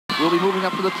will be moving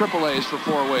up to the AAAs for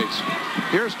 4 weights.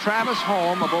 Here's Travis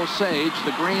Holm of Osage,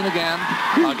 the green again,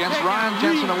 against Ryan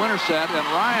Jensen of Winterset, and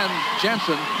Ryan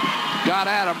Jensen got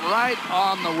at him right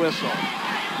on the whistle.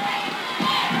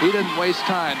 He didn't waste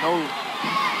time. No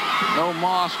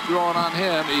moss growing on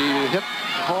him. He hit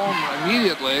Holm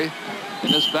immediately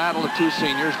in this battle of 2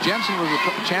 seniors. Jensen was the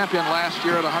champion last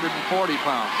year at 140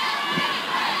 pounds.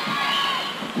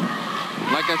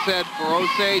 Like I said, for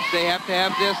Osage, they have to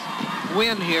have this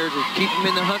win here to keep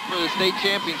them in the hunt for the state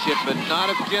championship, but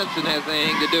not if Jensen has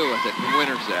anything to do with it in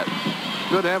Winterset.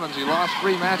 Good heavens, he lost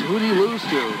 3 matches. Who did he lose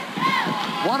to?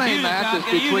 1A match is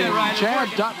between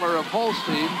Chad Dutler of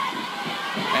Holstein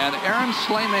and Aaron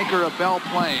Slaymaker of Belle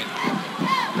Plaine.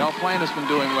 Belle Plaine has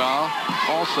been doing well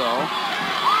also.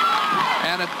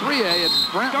 And at 3A, it's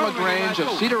Brent LaGrange of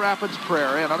Cedar Rapids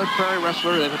Prairie, another Prairie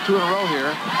wrestler. They've had 2 in a row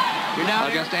here.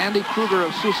 Against Andy Krueger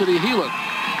of Sioux City, Heelan.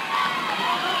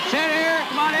 Sit here,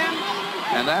 come on in.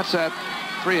 And that's at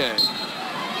 3A.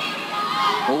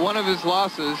 Well, one of his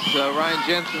losses, Ryan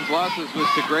Jensen's losses, was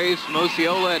to Graves from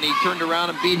Osceola, and he turned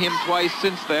around and beat him twice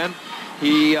since then.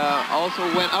 He also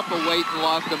went up a weight and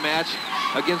lost a match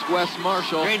against Wes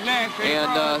Marshall. Great match,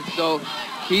 So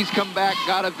he's come back,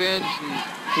 got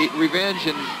revenge,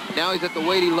 and now he's at the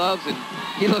weight he loves, and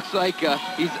he looks like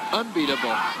he's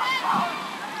unbeatable.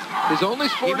 His only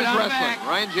sport is wrestling.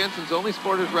 Ryan Jensen's only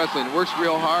sport is wrestling. Works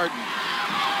real hard.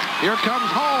 Here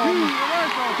comes Holm.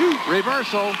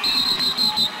 Reversal.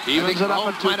 Evens it up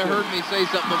at 2-2. Might have heard me say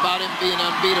something about him being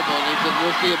unbeatable, and he said,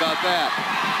 we'll see about that.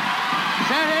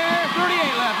 Set here, 38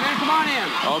 left, man, come on in.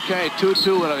 Okay,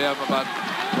 2-2. We have about,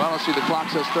 well, let's see, the clock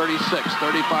says 36. 35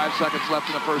 seconds left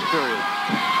in the first period.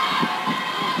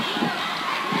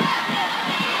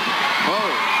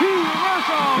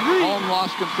 Holm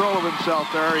lost control of himself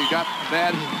there. He got a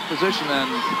bad position, and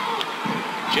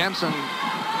Jensen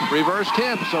reversed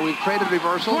him, so we've traded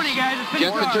reversals. 20 guys,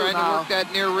 Jensen trying to work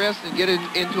that near wrist and get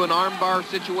into an arm bar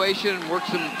situation and work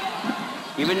some...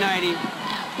 Even 90.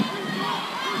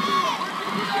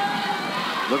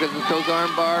 Look at those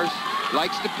arm bars.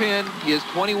 Likes to pin. He has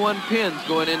 21 pins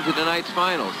going into tonight's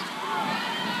finals.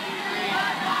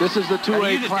 This is the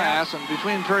 2A class, and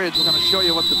between periods, we're going to show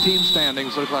you what the team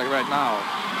standings look like right now.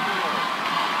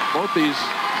 Both these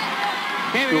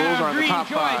schools are in the top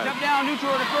 5. Up, down,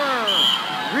 neutral, defer.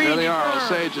 There they are.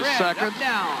 Osage is second. Up,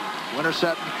 down.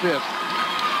 Winterset in 5th.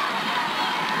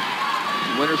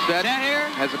 Winterset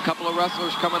has a couple of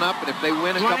wrestlers coming up, and if they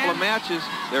win a couple of matches,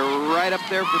 they're right up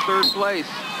there for 3rd place.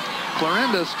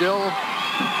 Clarinda still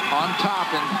on top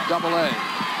in AA.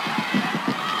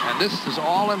 And this is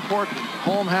all important.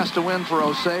 Holm has to win for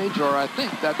Osage, or I think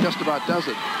that just about does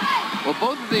it. Well,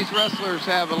 both of these wrestlers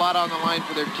have a lot on the line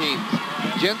for their teams.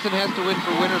 Jensen has to win for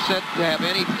Winterset to have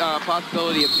any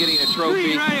possibility of getting a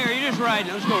trophy. Right here, you're just riding.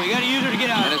 Let's go. You got to use her to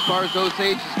get out. And as far as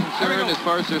Osage is concerned, as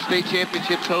far as their state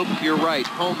championships hope, you're right.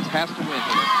 Holmes has to win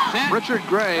here. Richard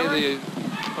Gray, the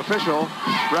official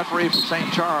referee from St.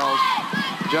 Charles,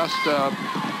 just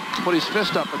put his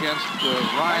fist up against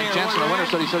Ryan Jensen of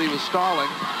Winterset. He said he was stalling.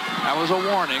 That was a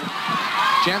warning.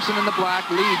 Jensen in the black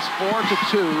leads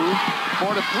 4-2.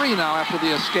 4-3 now after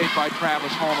the escape by Travis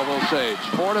Holm of Osage.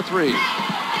 4-3. A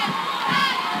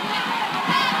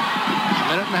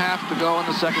minute and a half to go in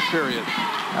the second period.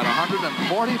 At 145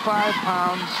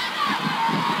 pounds,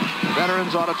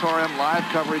 Veterans Auditorium, live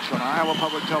coverage on Iowa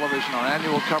Public Television, our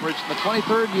annual coverage in the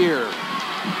 23rd year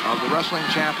of the Wrestling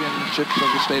Championships of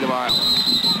the state of Iowa.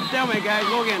 Tell me, guys,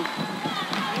 go again.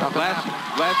 Last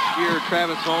year,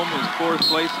 Travis Holm was 4th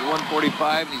place at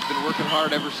 145, and he's been working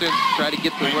hard ever since to try to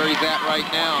get to where he's at right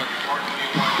now.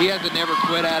 He has a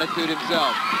never-quit attitude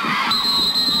himself.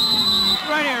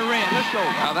 Right here, Red. Let's go.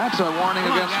 Now, that's a warning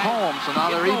against Holm, so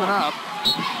now they're even up.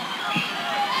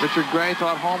 Richard Gray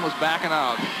thought Holm was backing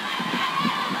out.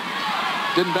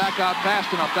 Didn't back out fast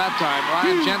enough that time.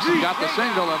 Ryan Jensen got the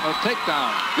single and the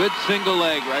takedown. Good single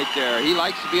leg right there. He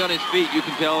likes to be on his feet. You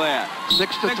can tell that.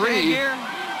 6-3.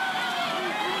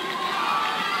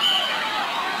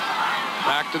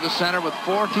 Back to the center with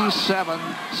 47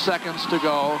 seconds to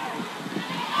go.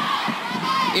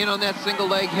 In on that single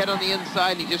leg, head on the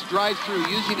inside, and he just drives through,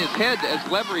 using his head as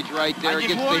leverage right there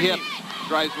against the hip.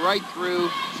 Drives right through,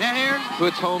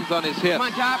 puts Holmes on his hip.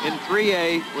 In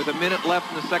 3A, with a minute left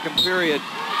in the second period,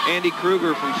 Andy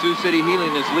Krueger from Sioux City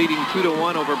Healing is leading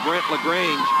 2-1 over Brent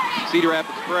LaGrange, Cedar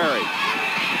Rapids Prairie.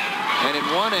 And in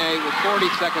 1A, with 40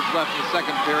 seconds left in the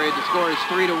second period, the score is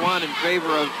 3-1 in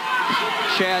favor of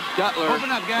Chad Dutler from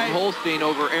Holstein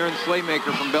over Aaron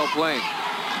Slaymaker from Belle Plaine.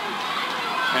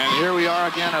 And here we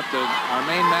are again at our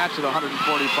main match at 145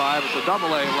 at the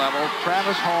AA level.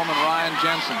 Travis Holm and Ryan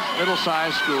Jensen,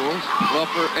 middle-sized schools. Well,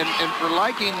 for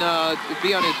liking to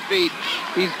be on his feet,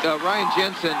 he's Ryan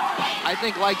Jensen, I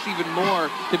think, likes even more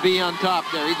to be on top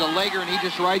there. He's a legger, and he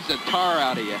just rides the tar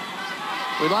out of you.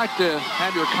 We'd like to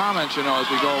have your comments, you know, as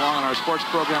we go along in our sports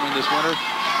programming this winter.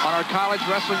 On our college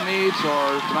wrestling meets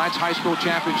or tonight's high school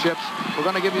championships, we're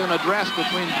going to give you an address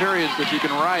between periods that you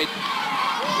can write.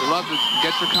 We'd love to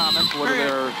get your comments, whether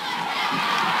they're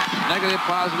negative,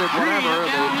 positive, whatever.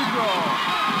 They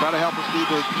try to help us do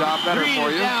the job better for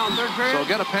you. So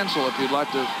get a pencil if you'd like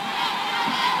to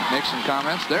make some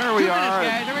comments. There we are.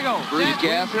 There we go. Bruce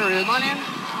Gass. Come on in.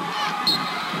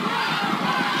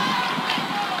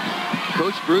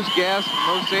 Coach Bruce Gass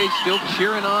from Osage still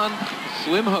cheering on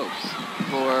Slim hopes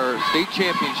for state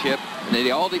championship, and they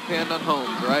all depend on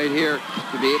Holmes right here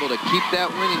to be able to keep that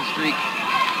winning streak,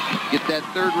 get that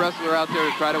third wrestler out there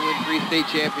to try to win 3 state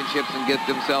championships and get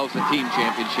themselves a team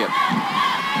championship.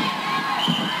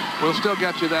 We'll still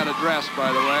get you that address,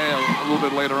 by the way, a little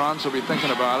bit later on, so be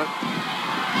thinking about it.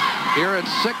 Here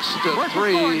it's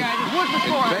 6-3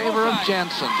 in favor of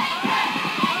Jensen.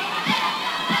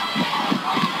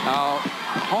 Now,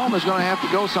 Holm is going to have to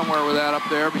go somewhere with that up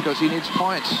there because he needs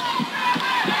points.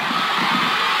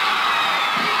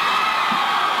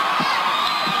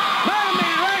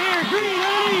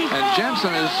 And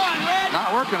Jensen is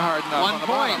not working hard enough.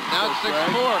 1 point. Now it's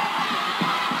 6-4.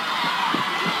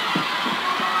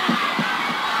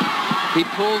 He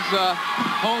pulls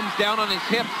Holmes down on his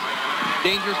hips.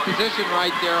 Dangerous position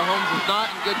right there. Holmes is not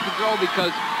in good control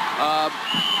because,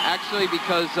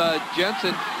 because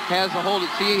Jensen has a hold of,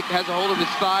 has a hold of his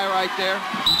thigh right there.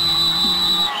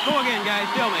 Go again, guys.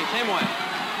 Stalemate. Same way.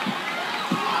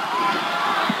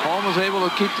 Holm was able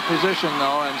to keep the position,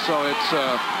 though, and so it's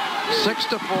 6-4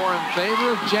 in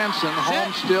favor of Jensen.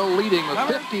 Holm still leading with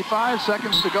 55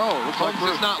 seconds to go. Looks Holmes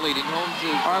like is not leading. Holmes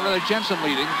is... Or rather, Jensen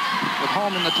leading with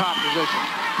Holm in the top position.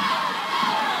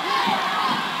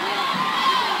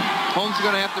 Holmes is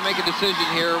going to have to make a decision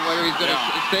here whether he's going to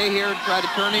stay here and try to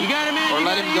turn him or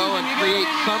let him go and create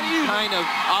some kind of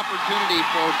opportunity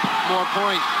for more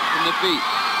points from the feet.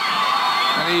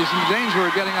 And he's in danger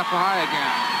of getting up high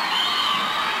again.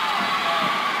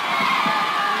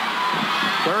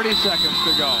 30 seconds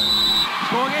to go.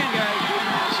 Go again, guys.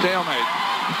 Stalemate.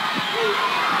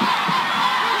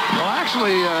 Well,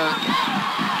 actually,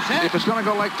 if it's going to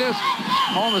go like this,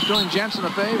 Holm is doing Jensen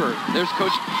a favor. There's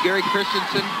Coach Gary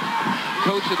Christensen,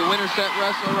 coach of the Winterset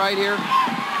wrestler right here.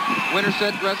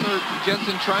 Winterset wrestler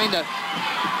Jensen trying to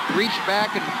reach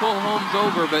back and pull Holmes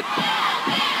over, but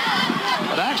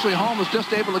actually Holm was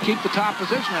just able to keep the top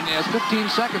position, and he has 15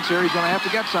 seconds here. He's going to have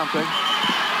to get something.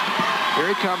 Here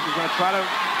he comes. He's going to try to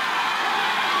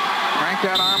crank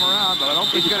that arm around, but I don't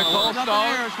think he's going to call stall.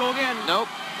 Go again. Nope,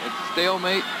 it's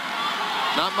stalemate.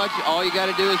 Not much. All you got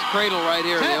to do is cradle right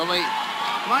here. They only.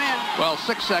 Come on in. Well,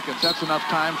 6 seconds. That's enough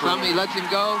time for. Somebody lets him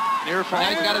go. Near fall.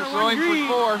 He's got him throwing for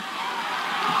 4.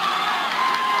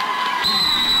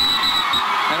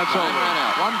 And it's over.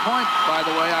 1 point, by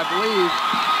the way, I believe,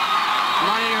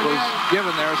 was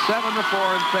given there. 7-4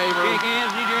 in favor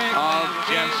of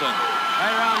Jensen.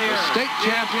 Right around here. The state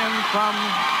champion from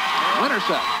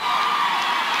Winterset.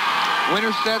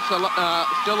 Winterset's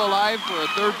still alive for a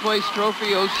 3rd place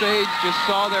trophy. Osage just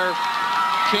saw their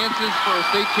chances for a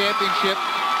state championship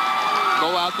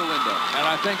go out the window. And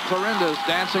I think Clarinda's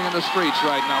dancing in the streets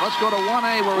right now. Let's go to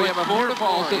 1A where we have a near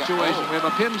fall situation. We have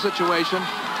a pin situation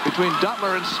between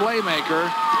Dutler and Slaymaker.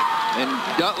 And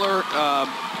Dutler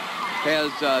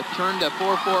has turned a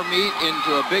 4-4 meet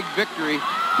into a big victory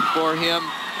for him.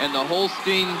 And the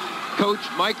Holstein coach,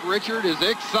 Mike Richard, is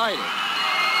excited.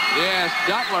 Yes,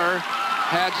 Dutler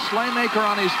had Slaymaker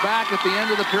on his back at the end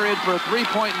of the period for a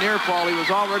 3-point near fall. He was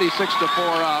already 6-4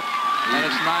 up, and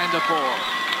it's 9-4.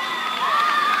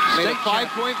 Made a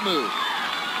 5-point move.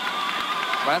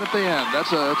 Right at the end.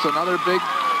 That's another big,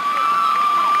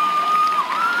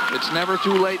 it's never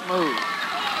too late move.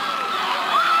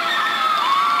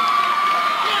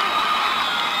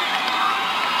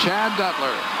 Chad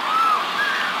Dutler,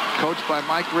 coached by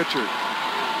Mike Richard.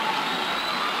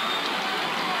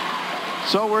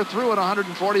 So we're through at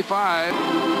 145.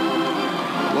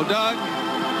 Well, Doug,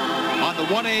 on the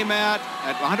 1A mat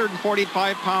at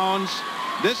 145 pounds,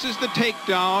 this is the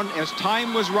takedown as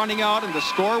time was running out and the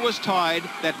score was tied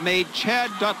that made Chad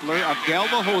Dutler of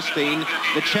Galva Holstein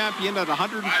the champion at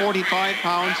 145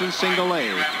 pounds in single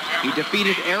A. He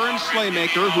defeated Aaron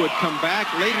Slaymaker, who had come back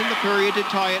late in the period to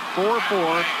tie it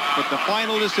 4-4, but the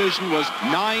final decision was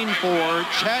 9-4,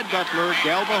 Chad Dutler,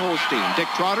 Galva Holstein.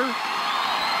 Dick Trotter?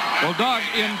 Well, Doug,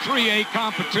 in 3A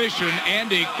competition,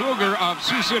 Andy Krueger of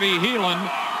Sioux City, Heelan,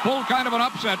 pulled kind of an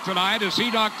upset tonight as he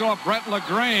knocked off Brett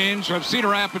LaGrange of Cedar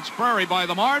Rapids Prairie by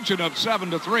the margin of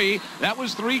 7-3. That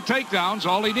was 3 takedowns,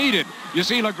 all he needed. You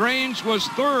see, LaGrange was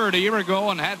third a year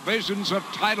ago and had visions of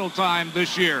title time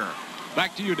this year.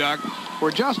 Back to you, Doug.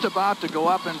 We're just about to go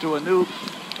up into a new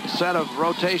set of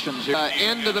rotations here.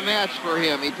 End of the match for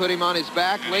him. He put him on his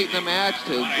back late in the match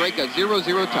to break a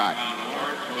 0-0 tie.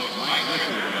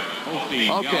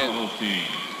 Okay.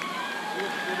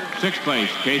 6th place,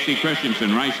 Casey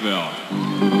Christensen, Riceville.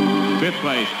 5th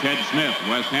place, Ted Smith,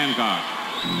 West Hancock.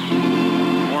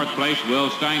 4th place, Will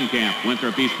Steinkamp,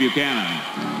 Winthrop, East Buchanan.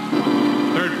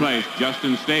 3rd place,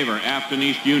 Justin Staver, Afton,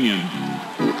 East Union.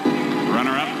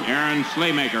 Runner-up, Aaron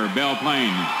Slaymaker, Belle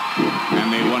Plaine.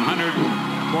 And the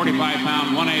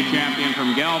 145-pound 1A champion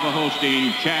from Galva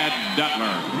Holstein, Chad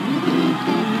Dutler.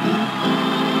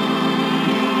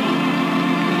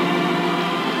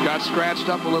 Got scratched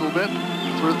up a little bit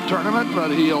through the tournament, but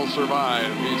he'll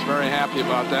survive. He's very happy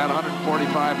about that.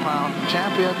 145-pound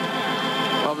champion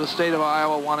of the state of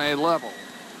Iowa 1A level.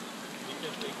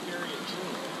 Because they carry it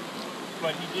through.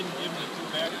 But he didn't give them the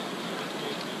 2 back.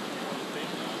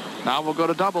 Now we'll go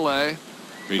to AA.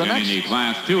 Presenting the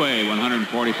Class 2A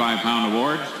 145-pound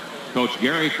awards, Coach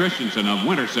Gary Christensen of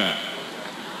Winterset.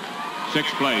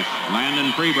 6th place,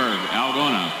 Landon Freeberg,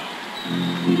 Algona.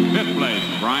 5th place,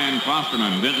 Brian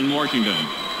Klosterman, Benton, Washington.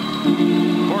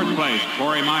 4th place,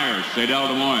 Corey Myers, Sadell,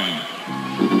 Des Moines.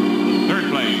 3rd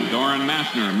place, Doran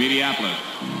Massner, Mediapolis.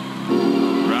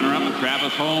 Runner-up,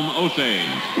 Travis Holm, Osage.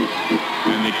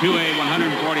 And the 2A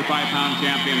 145-pound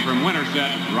champion from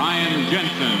Winterset, Ryan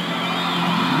Jensen.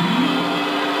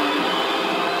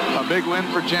 A big win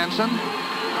for Jensen.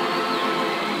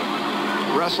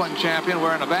 Wrestling champion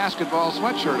wearing a basketball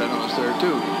sweatshirt, I noticed there,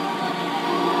 too.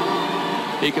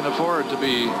 He can afford to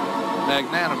be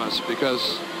magnanimous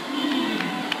because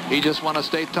he just won a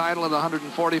state title at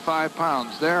 145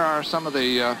 pounds. There are some of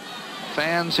the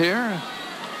fans here.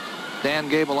 Dan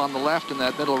Gable on the left in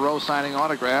that middle row signing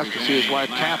autographs to see his wife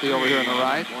Kathy over here on the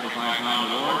right.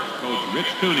 45-pound award, Coach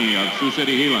Rich Cooney of Sioux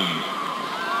City, Heelan.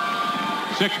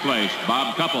 6th place,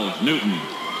 Bob Couples, Newton.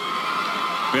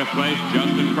 5th place,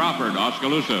 Justin Crawford,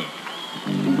 Oskaloosa.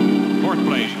 4th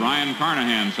place, Ryan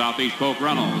Carnahan, Southeast Polk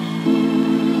Runnels.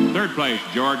 3rd place,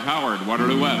 George Howard,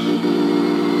 Waterloo West.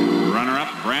 Runner-up,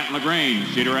 Brant LaGrange,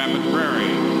 Cedar Rapids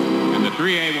Prairie. And the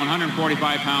 3A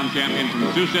 145-pound champion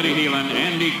from Sioux City, Heelan,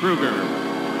 Andy Krueger.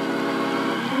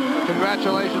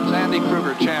 Congratulations, Andy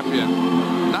Krueger, champion.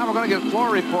 Now we're going to get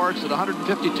floor reports at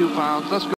 152 pounds. Let's go.